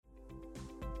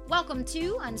Welcome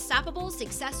to Unstoppable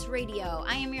Success Radio.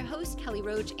 I am your host, Kelly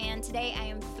Roach, and today I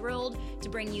am thrilled to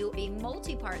bring you a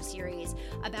multi-part series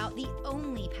about the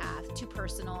only path to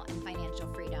personal and financial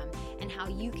freedom and how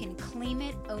you can claim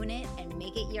it, own it, and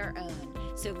make it your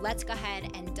own. So let's go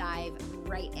ahead and dive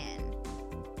right in.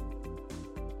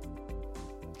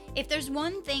 If there's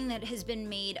one thing that has been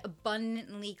made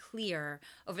abundantly clear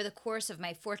over the course of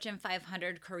my Fortune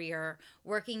 500 career,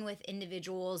 working with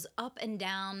individuals up and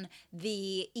down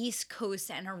the East Coast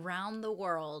and around the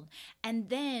world, and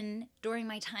then during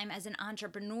my time as an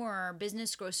entrepreneur,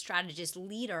 business growth strategist,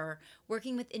 leader,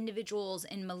 working with individuals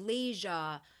in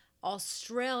Malaysia,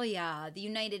 Australia, the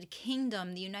United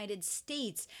Kingdom, the United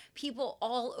States, people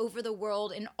all over the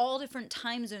world in all different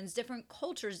time zones, different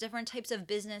cultures, different types of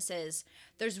businesses.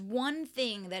 There's one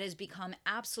thing that has become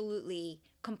absolutely,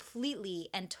 completely,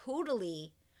 and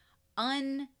totally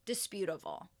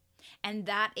undisputable, and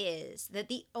that is that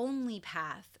the only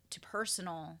path to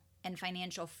personal and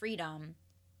financial freedom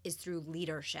is through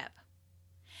leadership.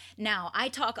 Now, I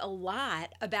talk a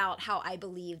lot about how I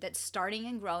believe that starting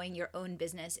and growing your own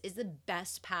business is the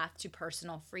best path to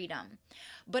personal freedom.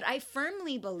 But I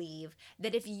firmly believe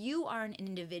that if you are an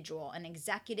individual, an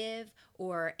executive,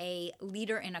 or a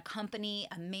leader in a company,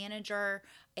 a manager,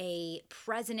 a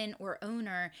president or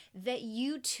owner, that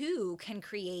you too can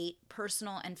create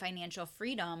personal and financial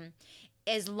freedom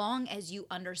as long as you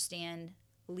understand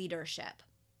leadership.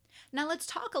 Now let's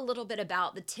talk a little bit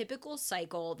about the typical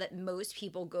cycle that most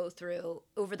people go through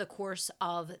over the course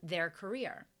of their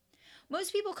career.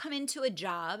 Most people come into a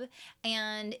job,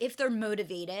 and if they're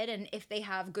motivated and if they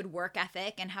have good work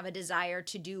ethic and have a desire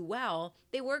to do well,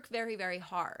 they work very, very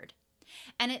hard.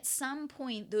 And at some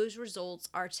point, those results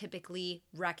are typically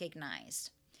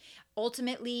recognized.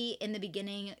 Ultimately, in the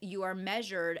beginning, you are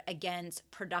measured against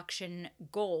production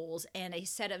goals and a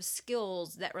set of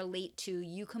skills that relate to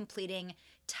you completing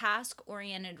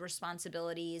task-oriented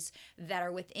responsibilities that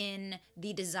are within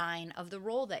the design of the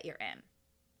role that you're in.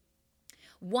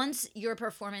 Once your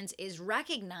performance is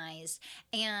recognized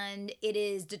and it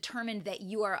is determined that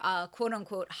you are a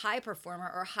quote-unquote high performer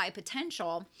or high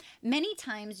potential, many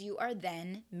times you are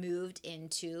then moved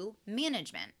into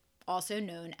management, also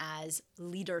known as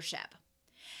leadership.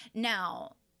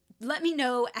 Now, let me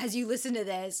know as you listen to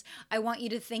this. I want you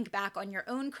to think back on your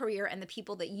own career and the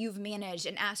people that you've managed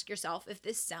and ask yourself if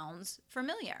this sounds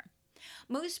familiar.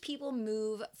 Most people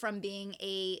move from being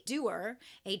a doer,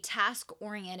 a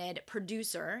task-oriented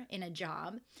producer in a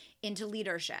job, into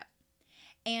leadership.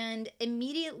 And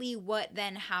immediately what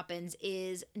then happens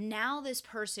is now this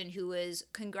person who is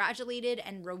congratulated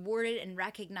and rewarded and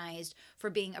recognized for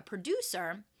being a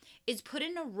producer is put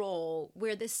in a role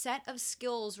where the set of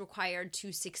skills required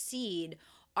to succeed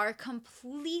are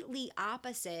completely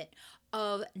opposite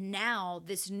of now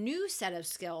this new set of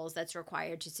skills that's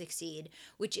required to succeed,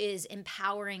 which is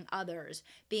empowering others,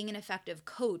 being an effective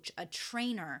coach, a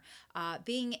trainer,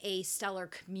 being a stellar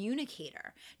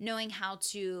communicator, knowing how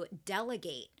to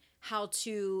delegate, how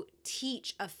to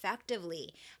teach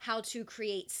effectively, how to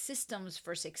create systems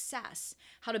for success,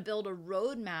 how to build a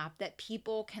roadmap that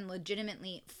people can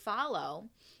legitimately follow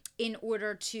in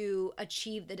order to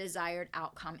achieve the desired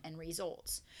outcome and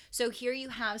results. So here you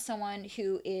have someone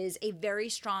who is a very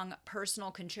strong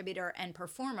personal contributor and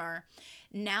performer,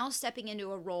 now stepping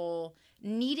into a role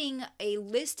needing a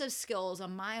list of skills a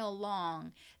mile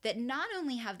long that not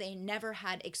only have they never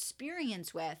had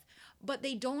experience with, but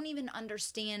they don't even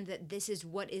understand that this is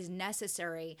what is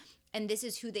necessary and this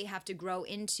is who they have to grow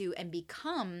into and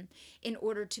become in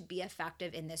order to be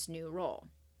effective in this new role.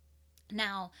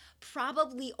 Now,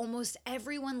 probably almost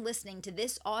everyone listening to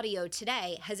this audio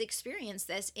today has experienced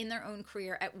this in their own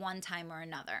career at one time or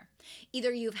another.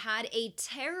 Either you've had a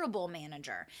terrible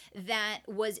manager that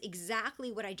was exactly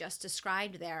what I just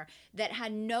described there, that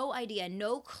had no idea,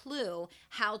 no clue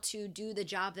how to do the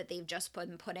job that they've just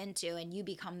put into, and you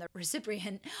become the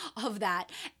recipient of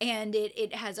that, and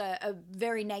it has a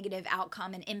very negative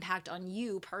outcome and impact on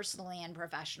you personally and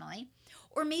professionally.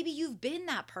 Or maybe you've been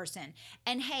that person.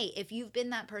 And hey, if you've been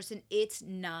that person, it's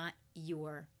not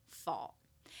your fault.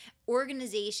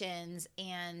 Organizations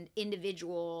and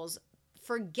individuals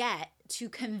forget to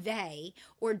convey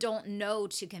or don't know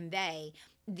to convey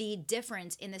the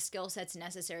difference in the skill sets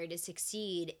necessary to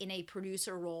succeed in a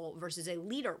producer role versus a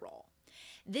leader role.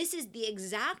 This is the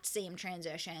exact same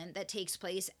transition that takes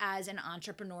place as an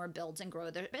entrepreneur builds and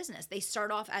grows their business. They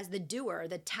start off as the doer,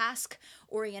 the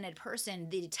task-oriented person,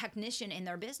 the technician in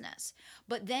their business.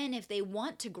 But then if they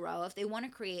want to grow, if they want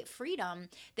to create freedom,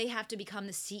 they have to become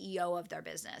the CEO of their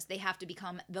business. They have to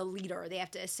become the leader. They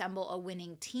have to assemble a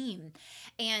winning team.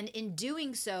 And in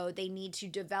doing so, they need to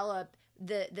develop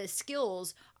the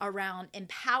skills around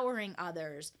empowering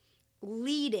others,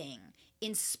 leading,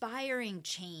 inspiring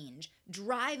change,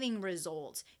 driving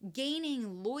results,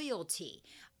 gaining loyalty,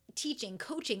 teaching,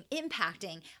 coaching,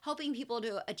 impacting, helping people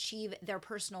to achieve their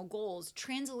personal goals,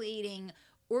 translating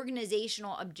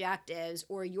organizational objectives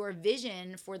or your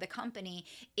vision for the company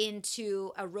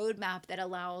into a roadmap that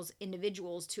allows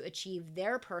individuals to achieve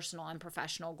their personal and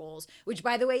professional goals, which,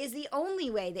 by the way, is the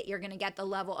only way that you're going to get the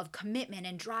level of commitment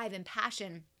and drive and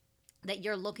passion that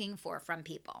you're looking for from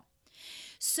people.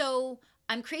 So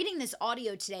I'm creating this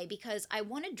audio today because I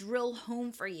want to drill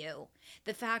home for you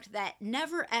the fact that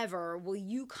never ever will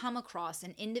you come across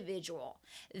an individual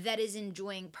that is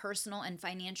enjoying personal and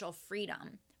financial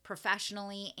freedom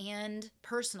professionally and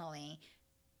personally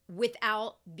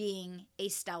without being a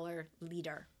stellar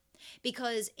leader.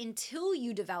 Because until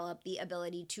you develop the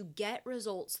ability to get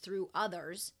results through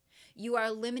others, you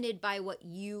are limited by what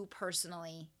you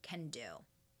personally can do.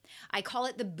 I call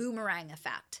it the boomerang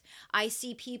effect. I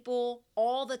see people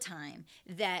all the time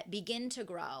that begin to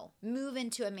grow, move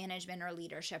into a management or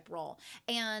leadership role,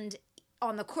 and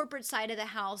on the corporate side of the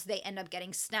house, they end up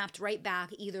getting snapped right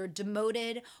back, either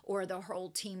demoted or the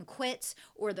whole team quits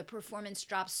or the performance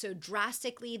drops so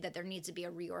drastically that there needs to be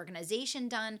a reorganization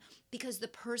done because the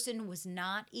person was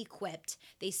not equipped.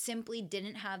 They simply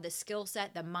didn't have the skill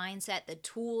set, the mindset, the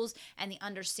tools, and the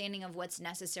understanding of what's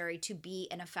necessary to be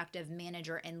an effective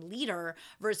manager and leader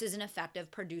versus an effective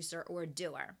producer or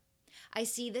doer. I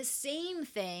see the same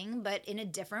thing, but in a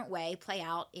different way, play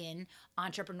out in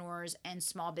entrepreneurs and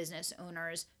small business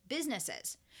owners'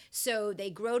 businesses. So they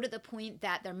grow to the point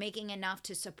that they're making enough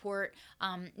to support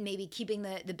maybe keeping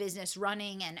the business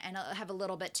running and have a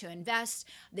little bit to invest.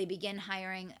 They begin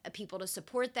hiring people to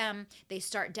support them. They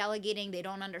start delegating. They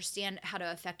don't understand how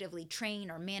to effectively train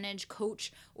or manage,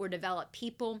 coach, or develop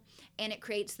people. And it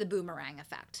creates the boomerang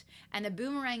effect. And the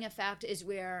boomerang effect is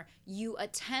where you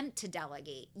attempt to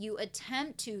delegate. You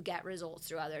attempt to get results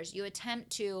through others. You attempt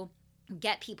to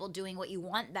get people doing what you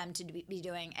want them to be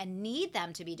doing and need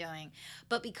them to be doing.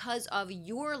 But because of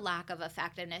your lack of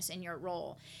effectiveness in your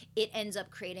role, it ends up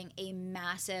creating a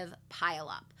massive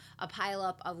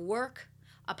pileup of work,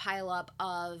 a pileup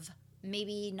of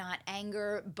maybe not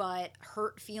anger, but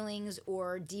hurt feelings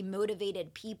or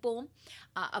demotivated people,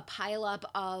 a pileup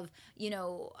of,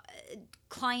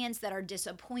 clients that are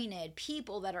disappointed,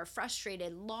 people that are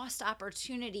frustrated, lost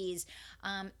opportunities,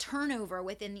 turnover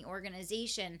within the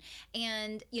organization.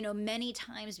 And, many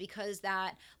times because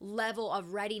that level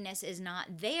of readiness is not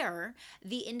there,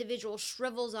 the individual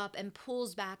shrivels up and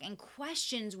pulls back and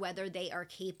questions whether they are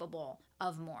capable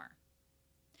of more.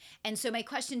 And so my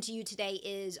question to you today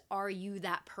is, are you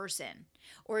that person?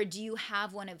 Or do you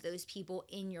have one of those people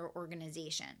in your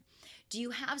organization? Do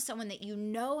you have someone that you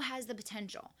know has the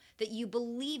potential, that you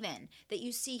believe in, that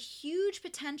you see huge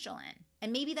potential in?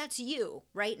 And maybe that's you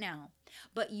right now,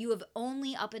 but you have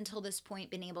only up until this point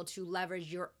been able to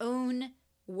leverage your own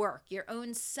work, your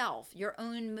own self, your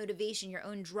own motivation, your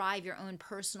own drive, your own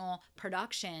personal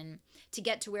production to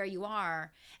get to where you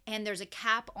are. And there's a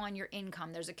cap on your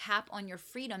income. There's a cap on your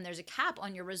freedom. There's a cap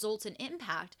on your results and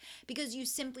impact because you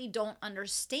simply don't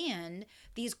understand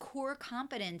these core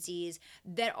competencies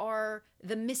that are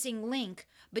the missing link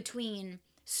between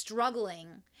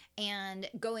struggling and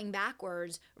going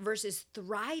backwards versus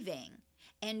thriving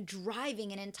and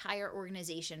driving an entire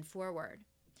organization forward.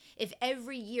 If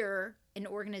every year an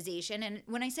organization, and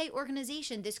when I say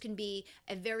organization, this can be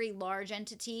a very large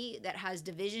entity that has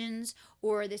divisions,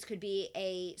 or this could be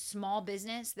a small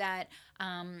business that,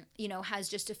 has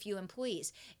just a few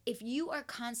employees. If you are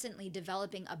constantly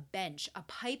developing a bench, a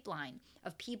pipeline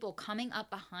of people coming up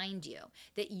behind you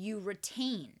that you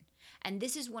retain, and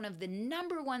this is one of the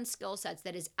number one skill sets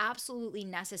that is absolutely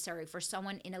necessary for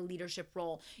someone in a leadership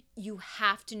role. You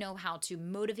have to know how to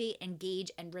motivate,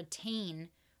 engage, and retain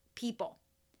people.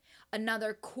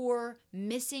 Another core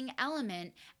missing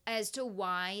element as to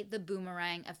why the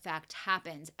boomerang effect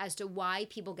happens, as to why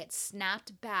people get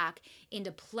snapped back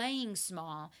into playing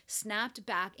small, snapped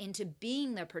back into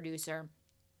being the producer,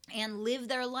 and live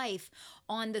their life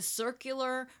on the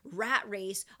circular rat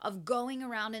race of going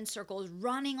around in circles,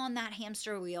 running on that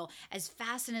hamster wheel as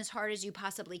fast and as hard as you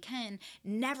possibly can,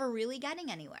 never really getting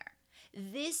anywhere.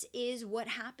 This is what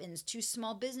happens to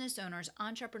small business owners,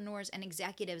 entrepreneurs, and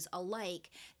executives alike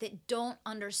that don't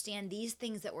understand these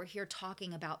things that we're here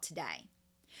talking about today.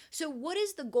 So, what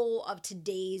is the goal of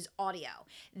today's audio?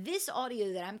 This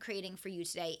audio that I'm creating for you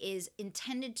today is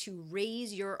intended to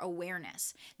raise your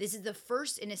awareness. This is the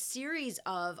first in a series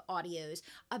of audios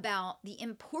about the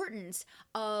importance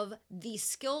of the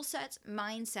skill sets,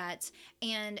 mindsets,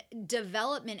 and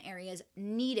development areas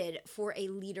needed for a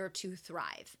leader to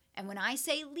thrive. And when I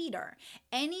say leader,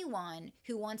 anyone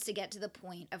who wants to get to the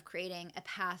point of creating a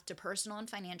path to personal and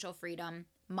financial freedom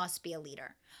must be a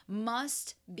leader,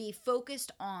 must be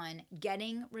focused on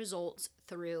getting results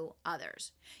through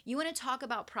others. You want to talk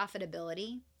about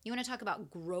profitability? You want to talk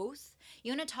about growth?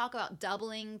 You want to talk about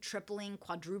doubling, tripling,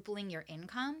 quadrupling your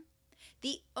income?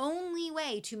 The only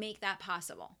way to make that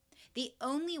possible, the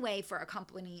only way for a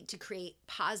company to create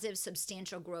positive,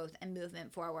 substantial growth and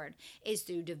movement forward is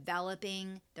through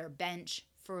developing their bench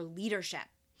for leadership.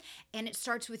 And it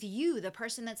starts with you, the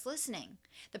person that's listening.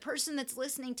 The person that's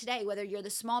listening today, whether you're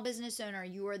the small business owner,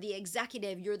 you are the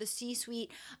executive, you're the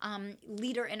C-suite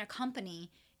leader in a company,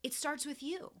 it starts with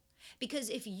you. Because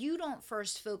if you don't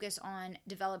first focus on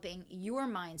developing your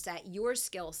mindset, your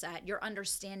skill set, your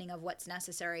understanding of what's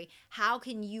necessary, how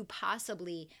can you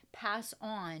possibly pass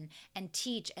on and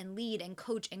teach and lead and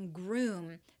coach and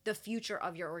groom the future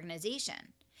of your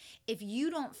organization? If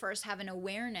you don't first have an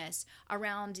awareness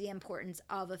around the importance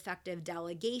of effective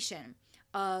delegation,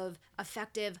 of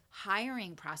effective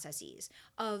hiring processes,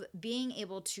 of being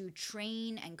able to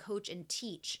train and coach and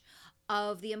teach,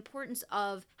 of the importance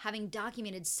of having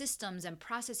documented systems and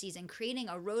processes and creating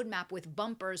a roadmap with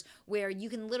bumpers where you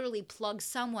can literally plug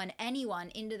someone, anyone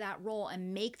into that role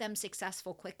and make them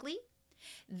successful quickly.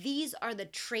 These are the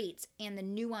traits and the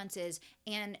nuances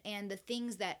and the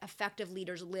things that effective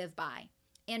leaders live by.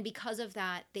 And because of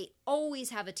that, they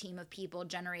always have a team of people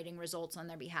generating results on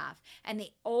their behalf. And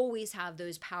they always have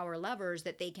those power levers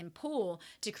that they can pull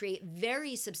to create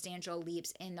very substantial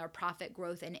leaps in their profit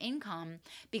growth and income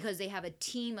because they have a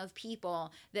team of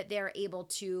people that they're able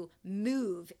to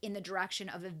move in the direction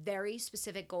of a very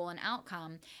specific goal and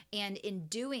outcome. And in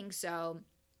doing so,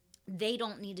 they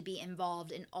don't need to be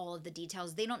involved in all of the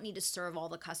details. They don't need to serve all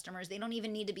the customers. They don't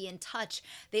even need to be in touch.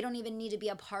 They don't even need to be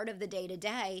a part of the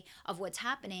day-to-day of what's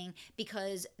happening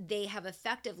because they have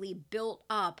effectively built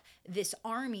up this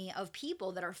army of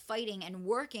people that are fighting and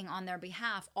working on their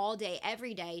behalf all day,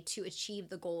 every day to achieve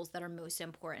the goals that are most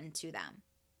important to them.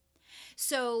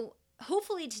 So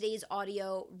hopefully today's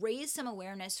audio raised some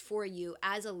awareness for you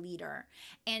as a leader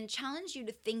and challenge you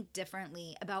to think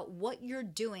differently about what you're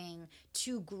doing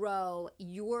to grow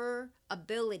your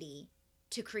ability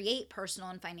to create personal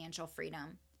and financial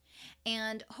freedom.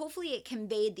 And hopefully it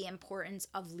conveyed the importance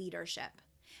of leadership.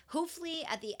 Hopefully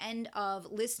at the end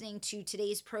of listening to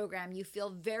today's program, you feel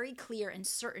very clear and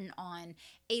certain on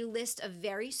a list of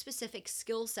very specific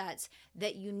skill sets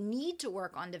that you need to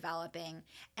work on developing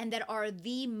and that are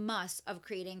the must of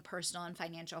creating personal and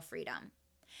financial freedom.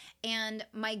 And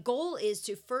my goal is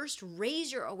to first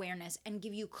raise your awareness and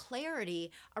give you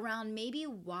clarity around maybe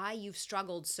why you've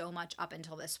struggled so much up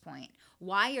until this point,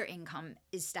 why your income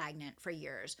is stagnant for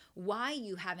years, why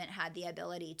you haven't had the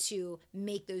ability to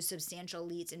make those substantial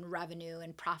leaps in revenue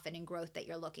and profit and growth that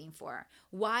you're looking for,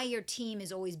 why your team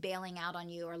is always bailing out on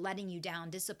you or letting you down,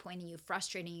 disappointing you,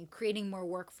 frustrating you, creating more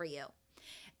work for you.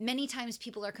 Many times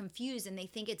people are confused and they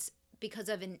think it's because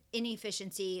of an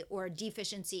inefficiency or a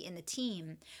deficiency in the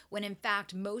team, when in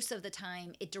fact, most of the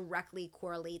time, it directly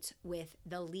correlates with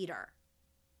the leader.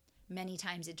 Many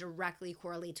times it directly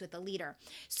correlates with the leader.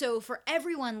 So for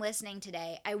everyone listening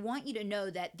today, I want you to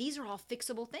know that these are all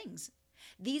fixable things.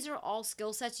 These are all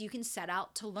skill sets you can set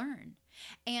out to learn.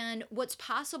 And what's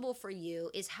possible for you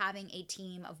is having a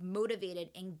team of motivated,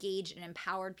 engaged, and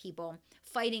empowered people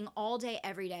fighting all day,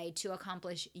 every day to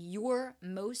accomplish your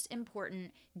most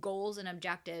important goals and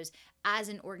objectives as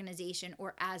an organization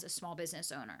or as a small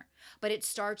business owner. But it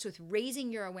starts with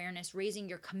raising your awareness, raising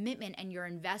your commitment and your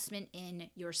investment in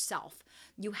yourself.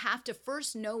 You have to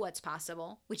first know what's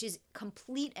possible, which is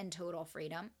complete and total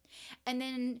freedom, and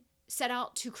then set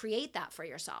out to create that for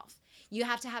yourself. You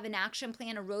have to have an action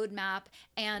plan, a roadmap,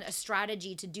 and a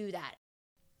strategy to do that.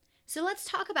 So let's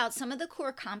talk about some of the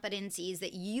core competencies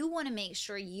that you want to make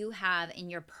sure you have in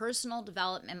your personal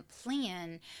development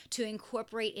plan to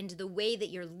incorporate into the way that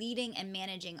you're leading and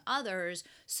managing others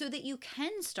so that you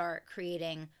can start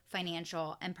creating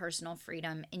financial and personal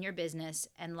freedom in your business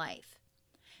and life.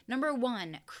 Number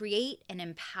 1, create an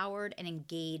empowered and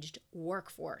engaged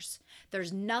workforce.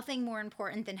 There's nothing more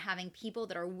important than having people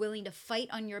that are willing to fight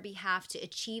on your behalf to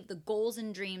achieve the goals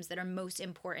and dreams that are most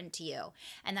important to you.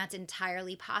 And that's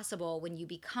entirely possible when you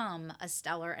become a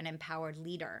stellar and empowered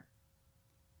leader.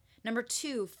 Number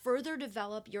two, further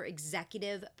develop your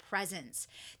executive presence.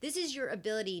 This is your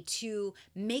ability to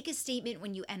make a statement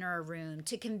when you enter a room,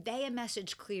 to convey a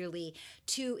message clearly,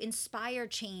 to inspire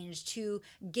change, to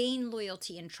gain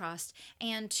loyalty and trust,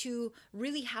 and to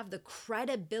really have the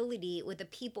credibility with the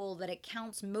people that it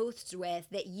counts most with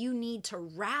that you need to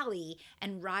rally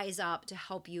and rise up to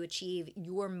help you achieve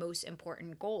your most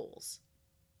important goals.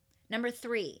 Number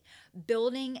three,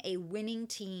 building a winning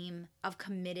team of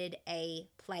committed A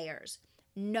players.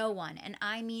 No one, and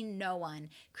I mean no one,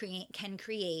 can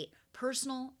create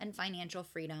personal and financial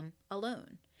freedom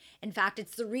alone. In fact,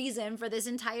 it's the reason for this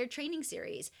entire training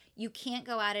series. You can't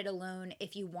go at it alone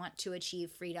if you want to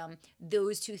achieve freedom.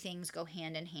 Those two things go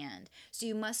hand in hand. So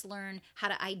you must learn how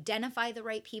to identify the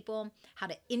right people, how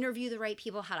to interview the right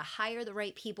people, how to hire the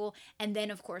right people, and then,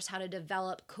 of course, how to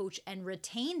develop, coach, and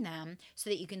retain them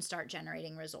so that you can start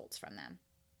generating results from them.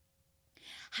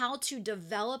 How to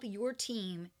develop your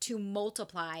team to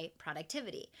multiply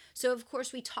productivity. So, of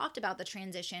course, we talked about the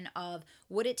transition of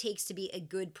what it takes to be a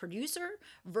good producer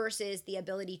versus the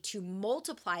ability to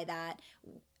multiply that,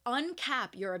 uncap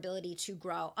your ability to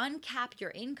grow, uncap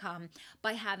your income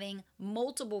by having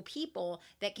multiple people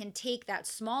that can take that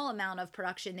small amount of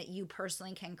production that you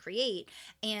personally can create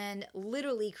and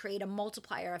literally create a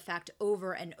multiplier effect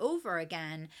over and over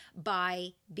again by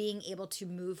being able to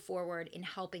move forward in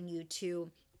helping you to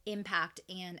impact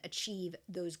and achieve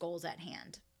those goals at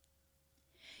hand.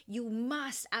 You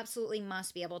absolutely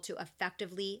must be able to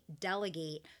effectively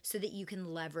delegate so that you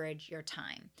can leverage your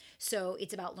time. So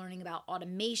it's about learning about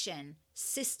automation,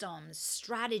 systems,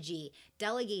 strategy,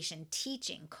 delegation,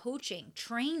 teaching, coaching,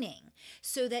 training,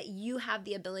 so that you have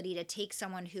the ability to take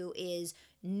someone who is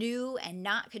new and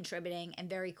not contributing and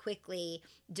very quickly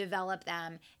develop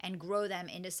them and grow them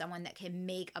into someone that can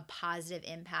make a positive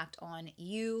impact on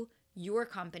you, your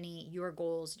company, your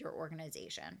goals, your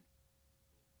organization.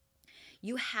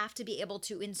 You have to be able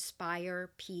to inspire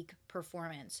peak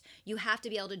performance. You have to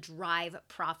be able to drive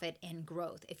profit and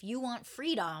growth. If you want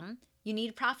freedom, you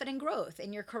need profit and growth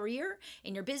in your career,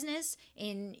 in your business,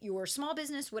 in your small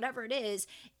business, whatever it is.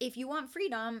 If you want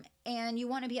freedom and you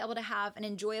want to be able to have an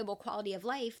enjoyable quality of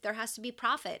life, there has to be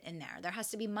profit in there. There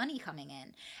has to be money coming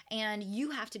in. And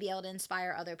you have to be able to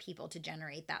inspire other people to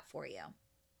generate that for you.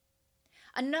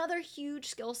 Another huge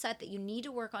skill set that you need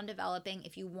to work on developing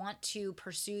if you want to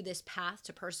pursue this path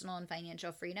to personal and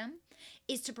financial freedom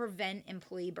is to prevent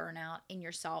employee burnout in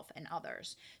yourself and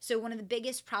others. So one of the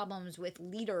biggest problems with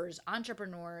leaders,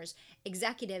 entrepreneurs,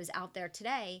 executives out there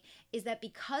today is that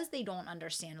because they don't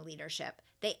understand leadership,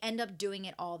 they end up doing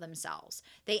it all themselves.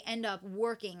 They end up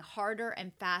working harder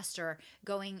and faster,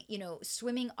 going,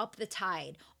 swimming up the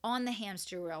tide, on the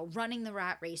hamster wheel, running the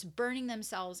rat race, burning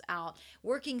themselves out,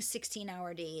 working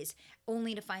 16-hour days,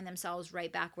 only to find themselves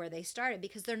right back where they started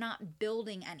because they're not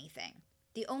building anything.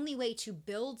 The only way to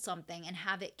build something and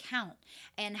have it count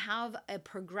and have a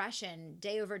progression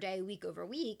day over day, week over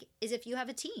week, is if you have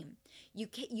a team. You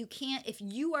can't, if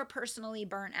you are personally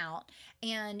burnt out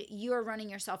and you are running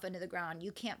yourself into the ground,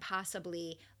 you can't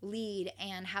possibly lead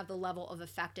and have the level of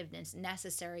effectiveness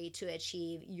necessary to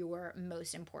achieve your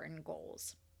most important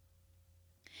goals.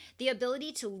 The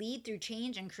ability to lead through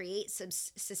change and create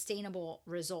sustainable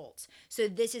results. So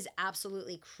this is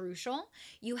absolutely crucial.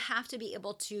 You have to be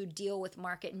able to deal with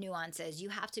market nuances. You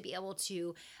have to be able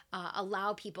to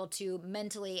allow people to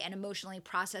mentally and emotionally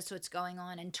process what's going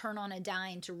on and turn on a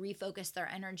dime to refocus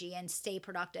their energy and stay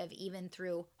productive even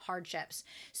through hardships.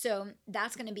 So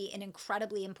that's going to be an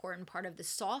incredibly important part of the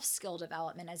soft skill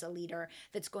development as a leader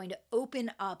that's going to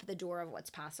open up the door of what's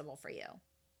possible for you.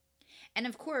 And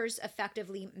of course,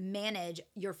 effectively manage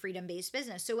your freedom-based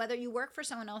business. So whether you work for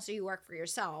someone else or you work for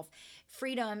yourself,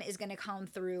 freedom is going to come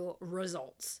through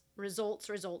results.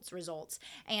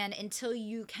 And until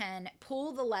you can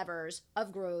pull the levers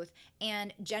of growth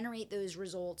and generate those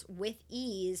results with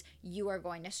ease, you are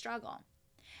going to struggle.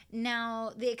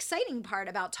 Now, the exciting part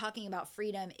about talking about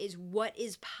freedom is what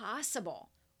is possible.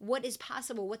 What is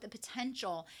possible, what the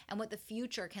potential and what the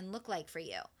future can look like for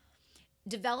you.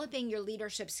 Developing your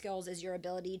leadership skills is your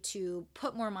ability to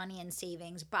put more money in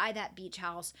savings, buy that beach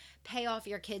house, pay off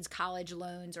your kids' college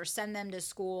loans or send them to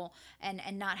school and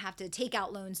not have to take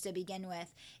out loans to begin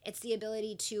with. It's the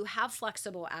ability to have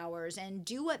flexible hours and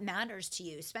do what matters to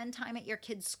you. Spend time at your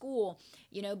kids' school,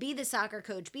 be the soccer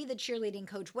coach, be the cheerleading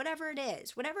coach, whatever it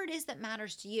is that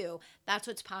matters to you. That's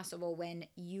what's possible when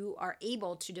you are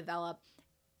able to develop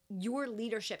your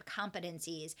leadership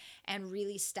competencies and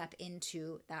really step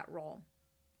into that role.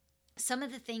 Some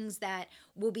of the things that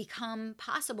will become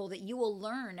possible that you will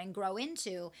learn and grow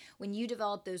into when you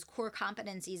develop those core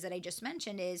competencies that I just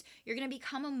mentioned is you're going to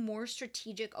become a more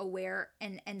strategic, aware,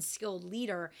 and skilled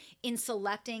leader in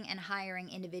selecting and hiring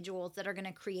individuals that are going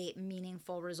to create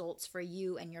meaningful results for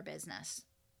you and your business.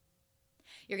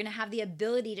 You're going to have the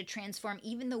ability to transform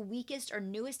even the weakest or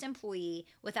newest employee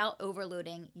without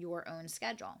overloading your own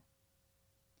schedule.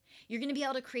 You're going to be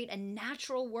able to create a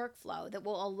natural workflow that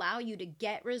will allow you to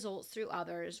get results through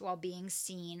others while being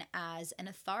seen as an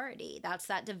authority. That's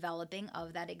that developing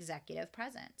of that executive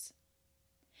presence.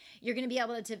 You're going to be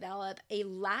able to develop a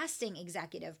lasting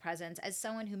executive presence as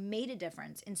someone who made a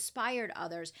difference, inspired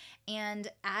others, and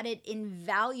added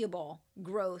invaluable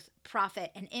growth,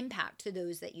 profit, and impact to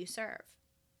those that you serve.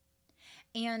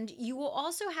 And you will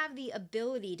also have the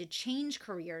ability to change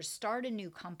careers, start a new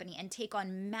company, and take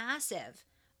on massive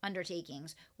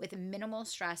undertakings with minimal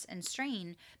stress and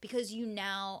strain because you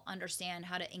now understand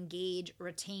how to engage,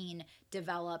 retain,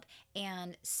 develop,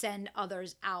 and send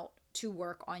others out to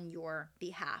work on your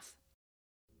behalf.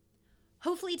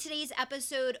 Hopefully today's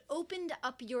episode opened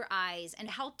up your eyes and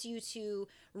helped you to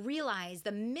realize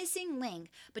the missing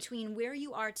link between where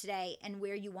you are today and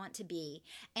where you want to be,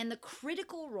 and the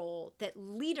critical role that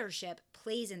leadership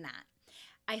plays in that.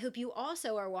 I hope you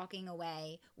also are walking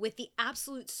away with the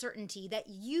absolute certainty that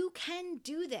you can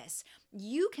do this.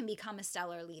 You can become a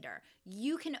stellar leader.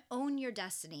 You can own your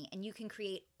destiny, and you can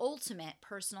create ultimate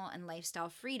personal and lifestyle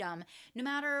freedom, no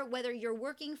matter whether you're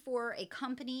working for a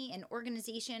company, an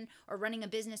organization, or running a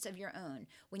business of your own.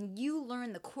 When you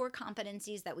learn the core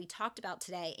competencies that we talked about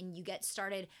today and you get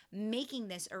started making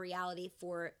this a reality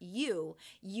for you,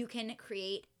 you can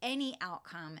create any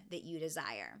outcome that you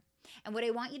desire. And what I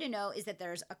want you to know is that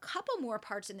there's a couple more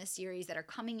parts in this series that are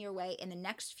coming your way in the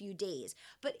next few days.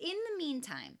 But in the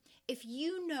meantime, if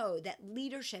you know that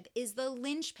leadership is the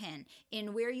linchpin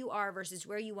in where you are versus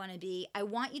where you want to be, I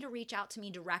want you to reach out to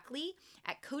me directly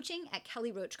at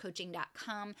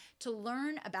coaching@kellyroachcoaching.com to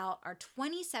learn about our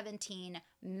 2017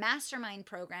 mastermind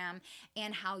program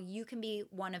and how you can be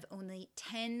one of only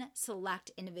 10 select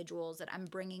individuals that I'm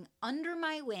bringing under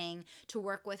my wing to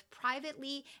work with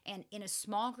privately and in a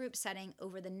small group setting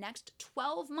over the next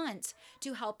 12 months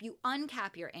to help you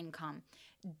uncap your income,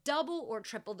 double or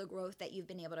triple the growth that you've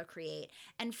been able to create,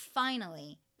 and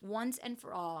finally, once and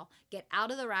for all, get out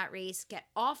of the rat race, get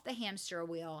off the hamster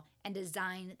wheel, and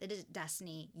design the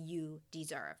destiny you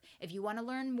deserve. If you want to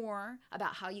learn more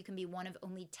about how you can be one of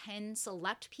only 10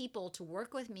 select people to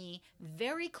work with me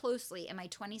very closely in my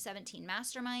 2017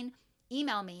 mastermind,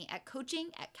 email me at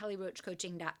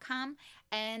coaching@kellyroachcoaching.com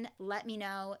and let me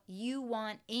know you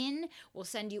want in. We'll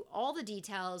send you all the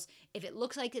details. If it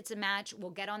looks like it's a match,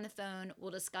 we'll get on the phone, we'll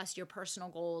discuss your personal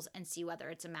goals and see whether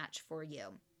it's a match for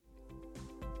you.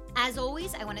 As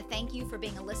always, I want to thank you for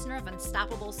being a listener of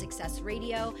Unstoppable Success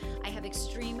Radio. I have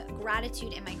extreme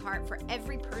gratitude in my heart for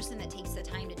every person that takes the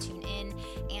time to tune in,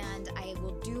 and I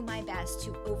will do my best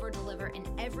to over-deliver in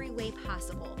every way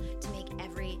possible to make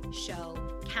every show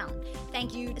count.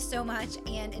 Thank you so much,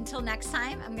 and until next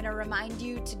time, I'm going to remind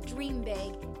you to dream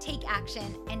big, take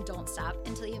action, and don't stop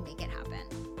until you make it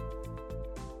happen.